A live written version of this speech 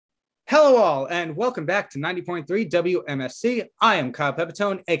Hello all, and welcome back to 90.3 WMSC. I am Kyle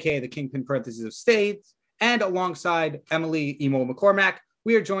Pepitone, aka the Kyng-Pin parentheses of States, and alongside Emily McCormack,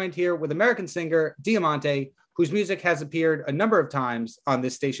 we are joined here with American singer Diamante, whose music has appeared a number of times on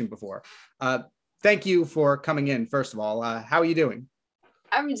this station before. Thank you for coming in, first of all. How are you doing?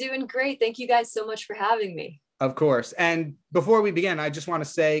 I'm doing great. Thank you guys so much for having me. Of course. And before we begin, I just want to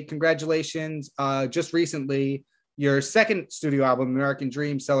say congratulations. Just recently, your second studio album, American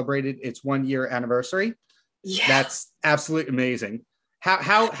Dream, celebrated its 1-year anniversary. Yeah. That's absolutely amazing.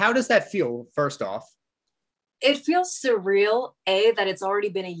 How does that feel, first off? It feels surreal, that it's already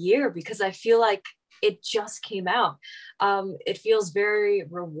been a year, because I feel like it just came out. It feels very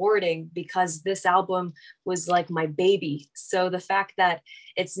rewarding because this album was like my baby. So the fact that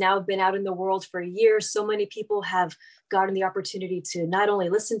it's now been out in the world for a year, so many people have gotten the opportunity to not only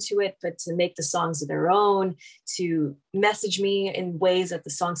listen to it, but to make the songs of their own, to message me in ways that the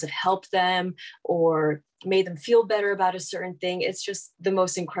songs have helped them or made them feel better about a certain thing. It's just the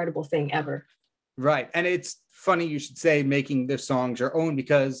most incredible thing ever. Right. And it's funny you should say making the songs your own,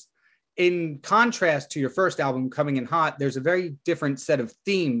 because in contrast to your first album, Coming in Hot, there's a very different set of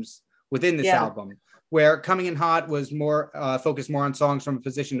themes within this album, where Coming in Hot was more focused more on songs from a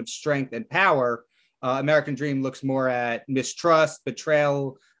position of strength and power. American Dream looks more at mistrust,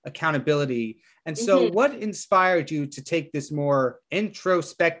 betrayal, accountability. And so what inspired you to take this more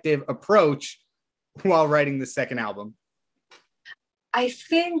introspective approach while writing the second album? I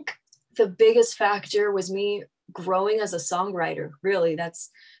think the biggest factor was me growing as a songwriter. Really, that's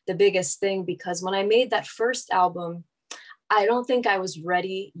the biggest thing, because when I made that first album, I don't think I was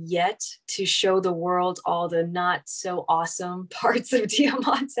ready yet to show the world all the not so awesome parts of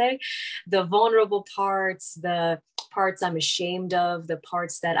Diamante, the vulnerable parts, the parts I'm ashamed of, the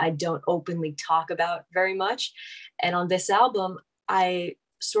parts that I don't openly talk about very much. And on this album, I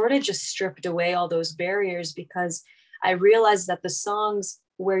sort of just stripped away all those barriers, because I realized that the songs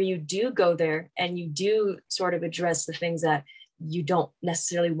where you do go there and you do sort of address the things that you don't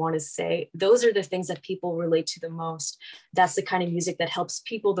necessarily want to say, those are the things that people relate to the most. That's the kind of music that helps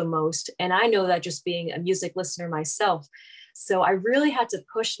people the most. And I know that just being a music listener myself. So I really had to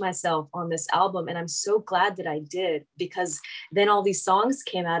push myself on this album. And I'm so glad that I did, because then all these songs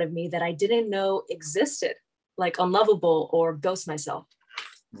came out of me that I didn't know existed, like Unlovable or Ghost Myself.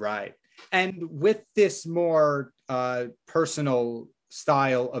 Right. And with this more personal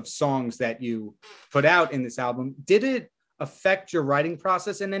style of songs that you put out in this album, did it affect your writing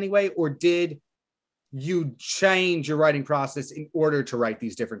process in any way, or did you change your writing process in order to write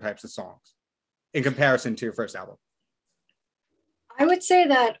these different types of songs in comparison to your first album? I would say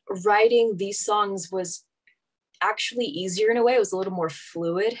that writing these songs was actually easier in a way. It was a little more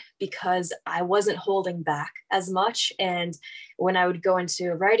fluid because I wasn't holding back as much. And when I would go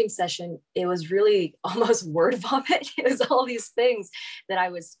into a writing session, it was really almost word vomit. It was all these things that I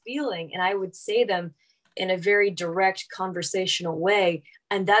was feeling, and I would say them in a very direct conversational way.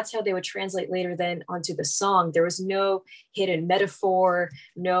 And that's how they would translate later then onto the song. There was no hidden metaphor,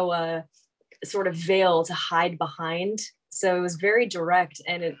 no sort of veil to hide behind. So it was very direct.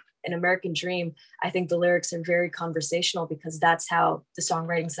 And in American Dream, I think the lyrics are very conversational, because that's how the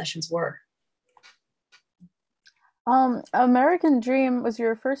songwriting sessions were. American Dream was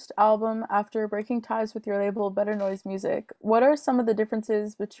your first album after breaking ties with your label, Better Noise Music. What are some of the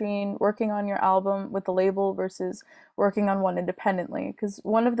differences between working on your album with the label versus working on one independently? Because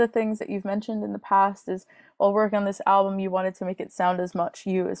one of the things that you've mentioned in the past is, while working on this album, you wanted to make it sound as much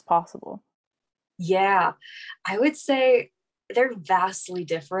you as possible. Yeah, I would say they're vastly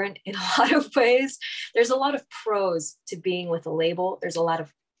different in a lot of ways. There's a lot of pros to being with a label. There's a lot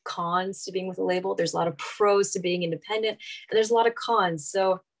of cons to being with a label. There's a lot of pros to being independent, and there's a lot of cons.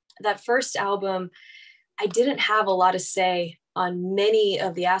 So that first album, I didn't have a lot to say on many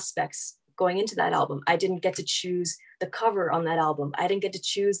of the aspects going into that album. I didn't get to choose the cover on that album. I didn't get to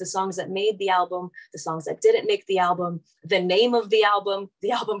choose the songs that made the album, the songs that didn't make the album, the name of the album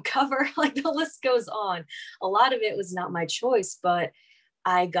cover, like the list goes on. A lot of it was not my choice, but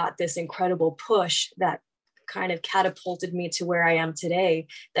I got this incredible push that kind of catapulted me to where I am today,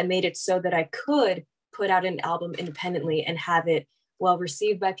 that made it so that I could put out an album independently and have it well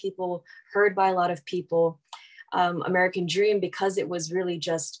received by people, heard by a lot of people. American Dream, because it was really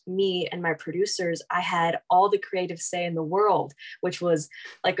just me and my producers, I had all the creative say in the world, which was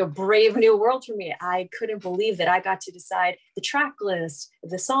like a brave new world for me. I couldn't believe that I got to decide the track list,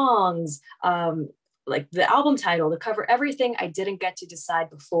 the songs, like the album title, the cover, everything I didn't get to decide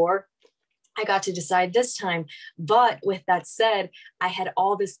before. I got to decide this time. But with that said, I had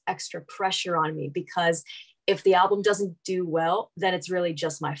all this extra pressure on me, because if the album doesn't do well, then it's really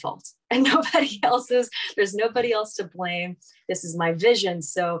just my fault and there's nobody else to blame. This is my vision.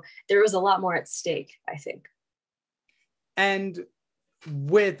 So there was a lot more at stake, I think. And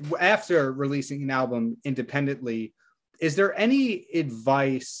after releasing an album independently, is there any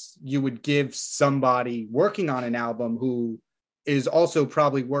advice you would give somebody working on an album who is also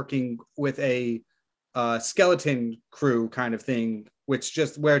probably working with a skeleton crew kind of thing,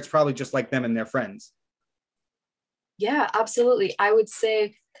 where it's probably just like them and their friends? Yeah, absolutely. I would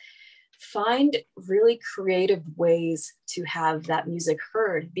say find really creative ways to have that music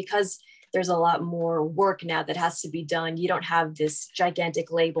heard, because there's a lot more work now that has to be done. You don't have this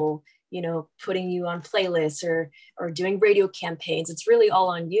gigantic label, putting you on playlists or doing radio campaigns. It's really all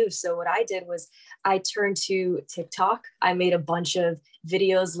on you. So what I did was I turned to TikTok. I made a bunch of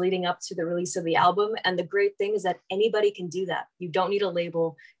videos leading up to the release of the album. And the great thing is that anybody can do that. You don't need a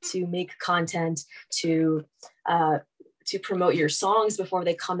label to make content, to promote your songs before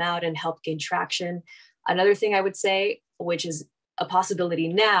they come out and help gain traction. Another thing I would say, which is a possibility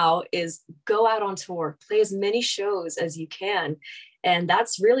now, is go out on tour, play as many shows as you can. And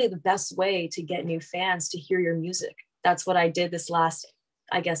that's really the best way to get new fans to hear your music. That's what I did this last,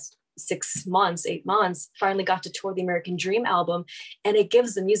 I guess, 8 months, finally got to tour the American Dream album, and it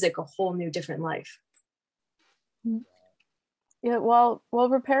gives the music a whole new different life. Yeah, while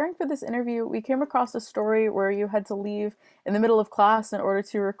preparing for this interview, we came across a story where you had to leave in the middle of class in order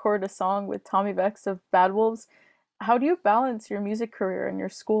to record a song with Tommy Vex of Bad Wolves. How do you balance your music career and your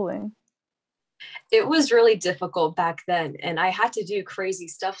schooling? It was really difficult back then, and I had to do crazy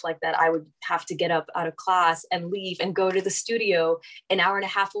stuff like that. I would have to get up out of class and leave and go to the studio an hour and a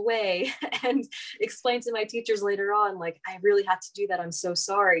half away and explain to my teachers later on, like, I really had to do that. I'm so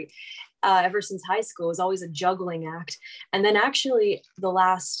sorry. Ever since high school, it was always a juggling act. And then actually the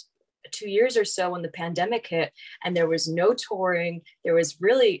last 2 years or so, when the pandemic hit and there was no touring, there was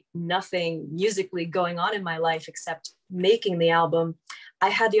really nothing musically going on in my life except making the album, I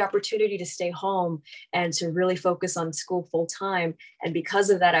had the opportunity to stay home and to really focus on school full time. And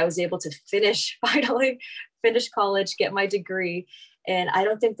because of that, I was able to finally finish college, get my degree. And I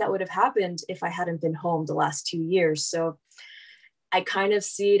don't think that would have happened if I hadn't been home the last 2 years. So I kind of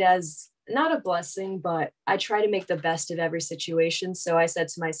see it as not a blessing, but I try to make the best of every situation. So I said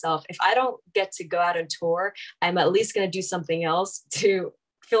to myself, if I don't get to go out and tour, I'm at least going to do something else to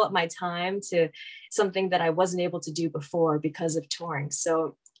fill up my time, to something that I wasn't able to do before because of touring.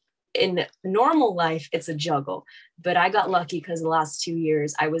 So in normal life, it's a juggle, but I got lucky because the last 2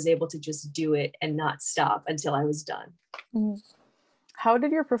 years, I was able to just do it and not stop until I was done. How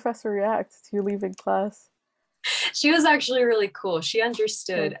did your professor react to you leaving class? She was actually really cool. She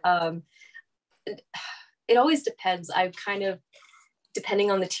understood. It always depends. I've kind of,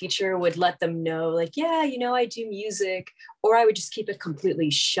 depending on the teacher, would let them know, like, yeah, I do music, or I would just keep it completely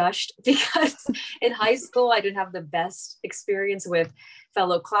shushed, because in high school, I didn't have the best experience with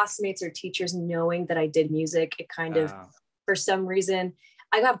fellow classmates or teachers knowing that I did music. It kind of, for some reason,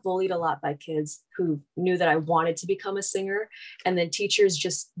 I got bullied a lot by kids who knew that I wanted to become a singer. And then teachers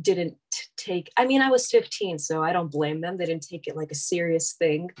just didn't I was 15, so I don't blame them. They didn't take it like a serious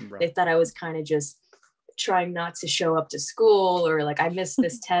thing. Right. They thought I was kind of just trying not to show up to school, or like I missed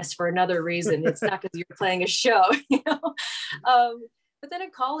this test for another reason. It's not because you're playing a show, But then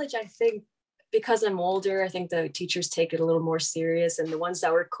in college, I think because I'm older, I think the teachers take it a little more serious. And the ones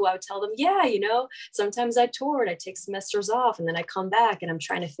that were cool, I would tell them, yeah, sometimes I toured, I take semesters off, and then I come back and I'm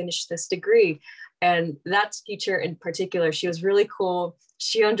trying to finish this degree. And that teacher in particular, she was really cool.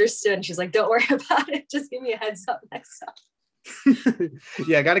 She understood, and she's like, don't worry about it. Just give me a heads up next time.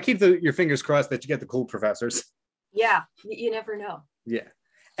 Yeah, got to keep your fingers crossed that you get the cool professors. Yeah, you never know. Yeah.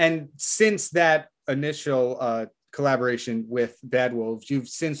 And since that initial collaboration with Bad Wolves, you've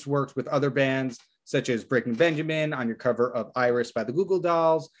since worked with other bands such as Breaking Benjamin on your cover of Iris by the Google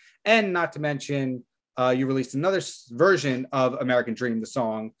Dolls, and not to mention you released another version of American Dream, the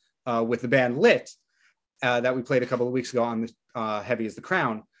song, with the band Lit that we played a couple of weeks ago on the Heavy as the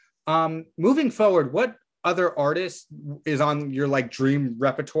Crown. Moving forward, what other artist is on your dream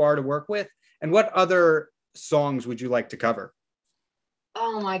repertoire to work with, and what other songs would you like to cover?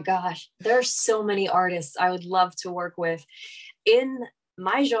 Oh my gosh, there's so many artists I would love to work with in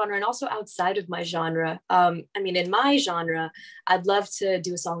my genre and also outside of my genre. In my genre, I'd love to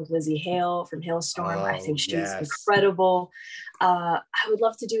do a song with Lizzie Hale from Hailstorm. I think she's incredible. I would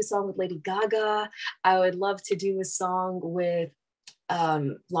love to do a song with Lady Gaga. I would love to do a song with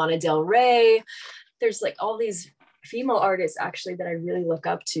Lana Del Rey. There's all these female artists actually that I really look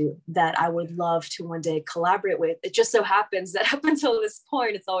up to, that I would love to one day collaborate with. It just so happens that up until this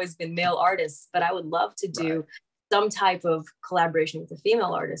point, it's always been male artists, but I would love to do some type of collaboration with a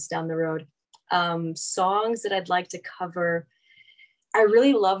female artist down the road. Songs that I'd like to cover. I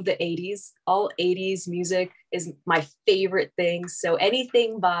really love the 80s. All 80s music is my favorite thing. So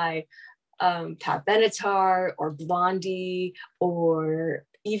anything by Pat Benatar or Blondie or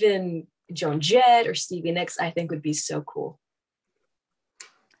even Joan Jett or Stevie Nicks, I think would be so cool.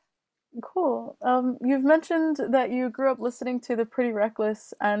 Cool. You've mentioned that you grew up listening to the Pretty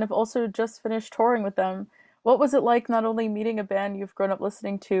Reckless and have also just finished touring with them. What was it like not only meeting a band you've grown up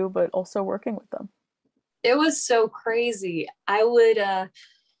listening to, but also working with them? It was so crazy. I would,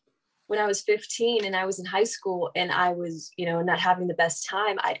 when I was 15 and I was in high school and I was, not having the best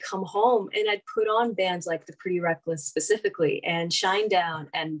time, I'd come home and I'd put on bands like the Pretty Reckless specifically, and Shinedown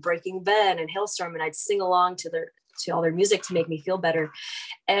and Breaking Ben and Hailstorm, and I'd sing along to all their music to make me feel better.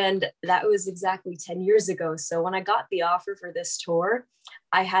 And that was exactly 10 years ago. So when I got the offer for this tour,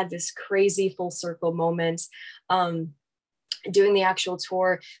 I had this crazy full circle moment. Doing the actual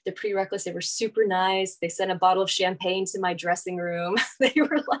tour, the Pretty Reckless, they were super nice. They sent a bottle of champagne to my dressing room. They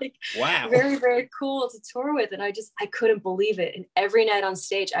were like, wow, very, very cool to tour with. And I couldn't believe it. And every night on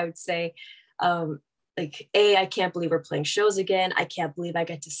stage, I would say, I can't believe we're playing shows again. I can't believe I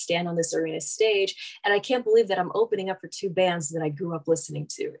get to stand on this arena stage. And I can't believe that I'm opening up for two bands that I grew up listening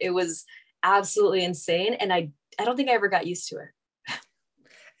to. It was absolutely insane. And I don't think I ever got used to it.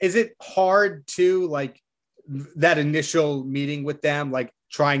 Is it hard to that initial meeting with them,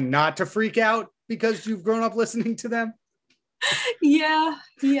 trying not to freak out because you've grown up listening to them? Yeah.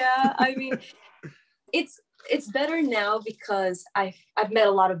 I mean, it's better now because I've met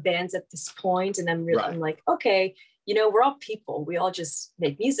a lot of bands at this point, and I'm like, okay, we're all people. We all just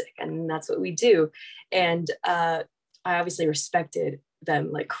make music, and that's what we do. And I obviously respected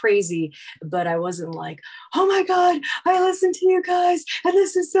them like crazy, but I wasn't like, oh my God, I listen to you guys, and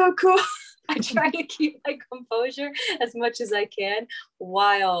this is so cool. I try to keep my composure as much as I can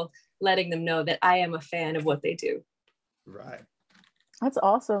while letting them know that I am a fan of what they do. Right. That's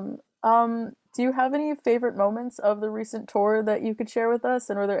awesome. Do you have any favorite moments of the recent tour that you could share with us?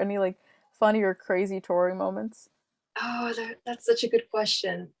 And are there any funny or crazy touring moments? Oh, that's such a good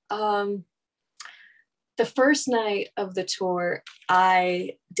question. The first night of the tour,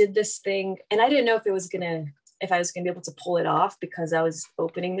 I did this thing, and I didn't know if I was gonna be able to pull it off because I was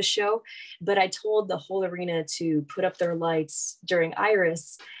opening the show, but I told the whole arena to put up their lights during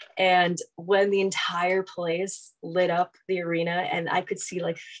Iris. And when the entire place lit up the arena and I could see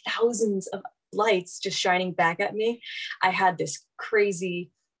thousands of lights just shining back at me, I had this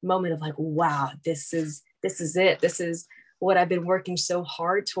crazy moment of wow, this is it. This is what I've been working so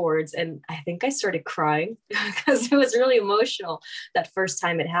hard towards. And I think I started crying because it was really emotional that first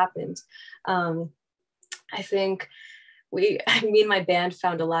time it happened. I think me and my band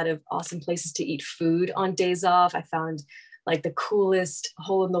found a lot of awesome places to eat food on days off. I found the coolest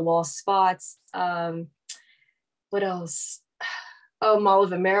hole in the wall spots. What else? Oh, Mall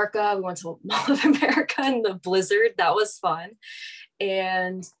of America. We went to Mall of America in the blizzard. That was fun.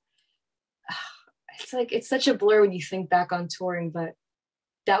 And it's such a blur when you think back on touring, but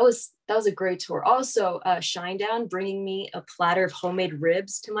that was a great tour. Also, Shinedown bringing me a platter of homemade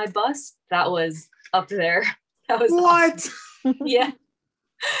ribs to my bus. That was up there. That was what? Awesome. Yeah.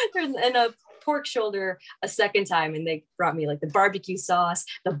 And a pork shoulder a second time, and they brought me the barbecue sauce,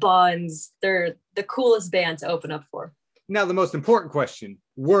 the buns. They're the coolest band to open up for. Now, the most important question: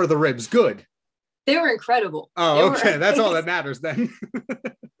 were the ribs good? They were incredible. Oh, okay. That's all that matters then.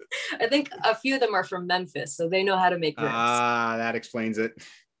 I think a few of them are from Memphis, so they know how to make ribs. That explains it.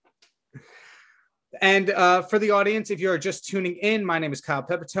 And for the audience, if you're just tuning in, my name is Kyle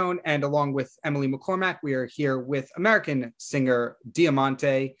Pepitone, and along with Emily McCormack, we are here with American singer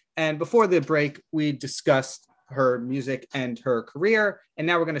Diamante. And before the break, we discussed her music and her career, and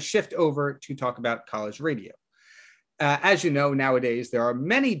now we're going to shift over to talk about college radio. As you know, nowadays, there are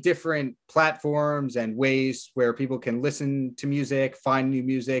many different platforms and ways where people can listen to music, find new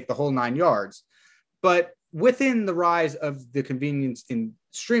music, the whole 9 yards. But within the rise of the convenience in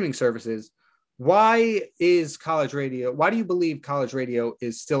streaming services, why do you believe college radio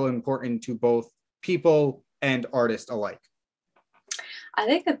is still important to both people and artists alike? I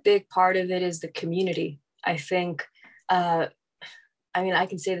think a big part of it is the community. I think, I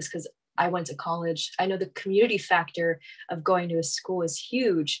can say this because I went to college. I know the community factor of going to a school is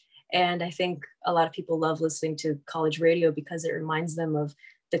huge. And I think a lot of people love listening to college radio because it reminds them of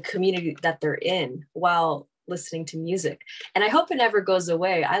the community that they're in. While listening to music. And I hope it never goes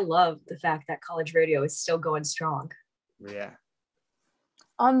away. I love the fact that college radio is still going strong. Yeah.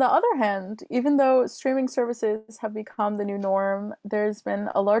 On the other hand, even though streaming services have become the new norm, there's been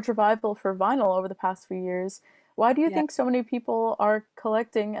a large revival for vinyl over the past few years. Why do you think so many people are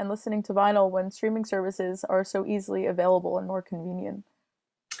collecting and listening to vinyl when streaming services are so easily available and more convenient?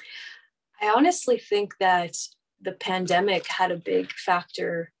 I honestly think that the pandemic had a big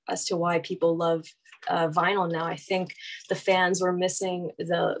factor as to why people love vinyl now. I think the fans were missing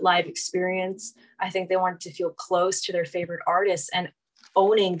the live experience. I think they wanted to feel close to their favorite artists, and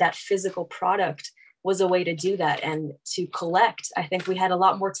owning that physical product was a way to do that and to collect. I think we had a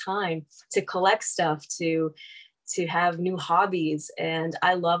lot more time to collect stuff, to have new hobbies. And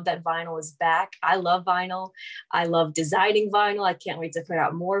I love that vinyl is back. I love vinyl. I love designing vinyl. I can't wait to put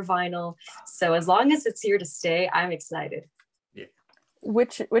out more vinyl. So as long as it's here to stay, I'm excited. Yeah.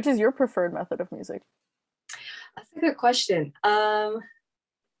 Which is your preferred method of music? That's a good question. I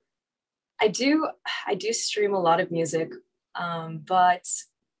do stream a lot of music, but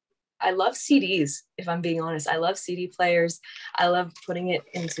I love CDs, if I'm being honest. I love CD players. I love putting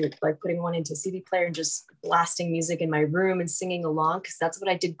one into a CD player and just blasting music in my room and singing along, because that's what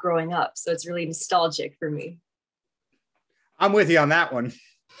I did growing up. So it's really nostalgic for me. I'm with you on that one.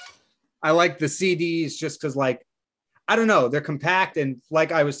 I like the CDs just because, like, I don't know, they're compact. And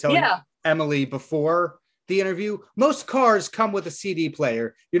like I was telling Emily before the interview, most cars come with a CD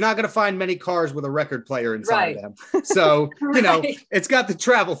player. You're not going to find many cars with a record player inside of them. So, you know, it's got the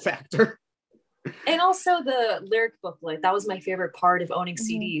travel factor. And also the lyric booklet. That was my favorite part of owning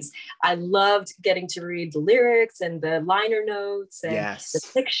CDs. I loved getting to read the lyrics and the liner notes and the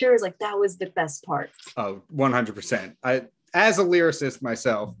pictures. Like, that was the best part. Oh, 100%. As a lyricist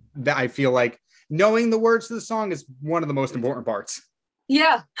myself, I feel like knowing the words to the song is one of the most important parts.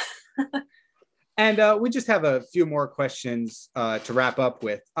 Yeah. And we just have a few more questions to wrap up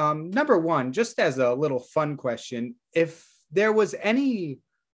with. Number one, just as a little fun question, if there was any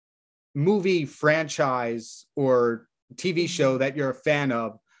movie franchise or TV show that you're a fan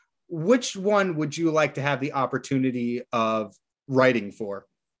of, which one would you like to have the opportunity of writing for?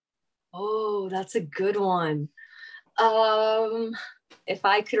 Oh, that's a good one. If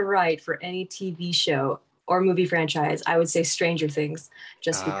I could write for any TV show or movie franchise, I would say Stranger Things,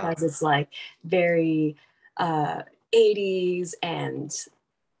 just because it's like very 80s and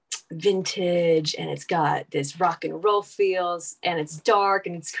vintage, and it's got this rock and roll feels, and it's dark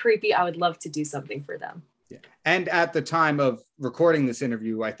and it's creepy. I would love to do something for them. Yeah. And at the time of recording this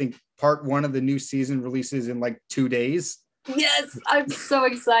interview, I think part 1 of the new season releases in like 2 days. Yes, I'm so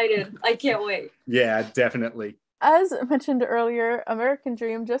excited. I can't wait. Yeah, definitely. As mentioned earlier, American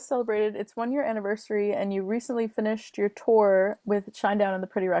Dream just celebrated its 1-year anniversary, and you recently finished your tour with Shine Down and the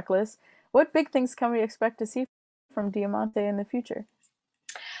Pretty Reckless. What big things can we expect to see from Diamante in the future?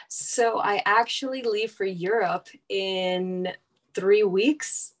 So I actually leave for Europe in 3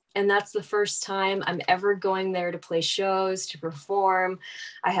 weeks. And that's the first time I'm ever going there to play shows, to perform.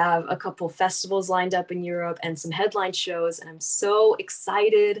 I have a couple festivals lined up in Europe and some headline shows, and I'm so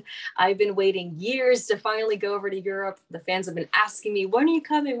excited. I've been waiting years to finally go over to Europe. The fans have been asking me, when are you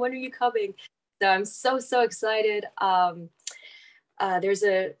coming? When are you coming? So I'm so excited. There's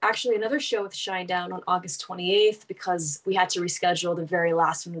actually another show with Shine Down on August 28th, because we had to reschedule the very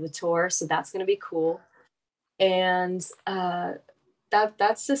last one of the tour. So that's going to be cool. And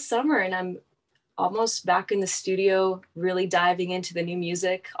that's this summer, and I'm almost back in the studio, really diving into the new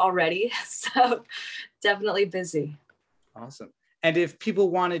music already. So definitely busy. Awesome. And if people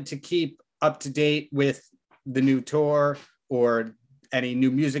wanted to keep up to date with the new tour or any new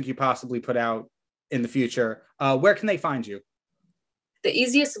music you possibly put out in the future, where can they find you? The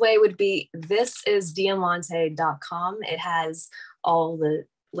easiest way would be thisisdiamante.com. It has all the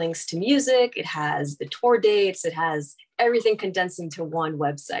links to music, it has the tour dates, it has everything condensed into one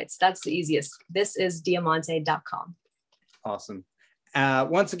website. So that's the easiest. Thisisdiamante.com. Awesome.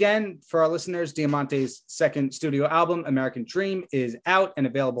 Once again, for our listeners, Diamante's second studio album, American Dream, is out and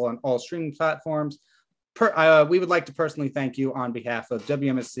available on all streaming platforms. We would like to personally thank you on behalf of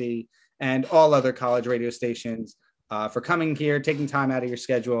WMSC and all other college radio stations for coming here, taking time out of your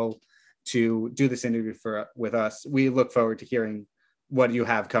schedule to do this interview with us. We look forward to hearing what you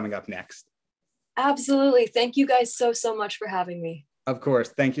have coming up next. Absolutely. Thank you guys so much for having me. Of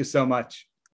course. Thank you so much.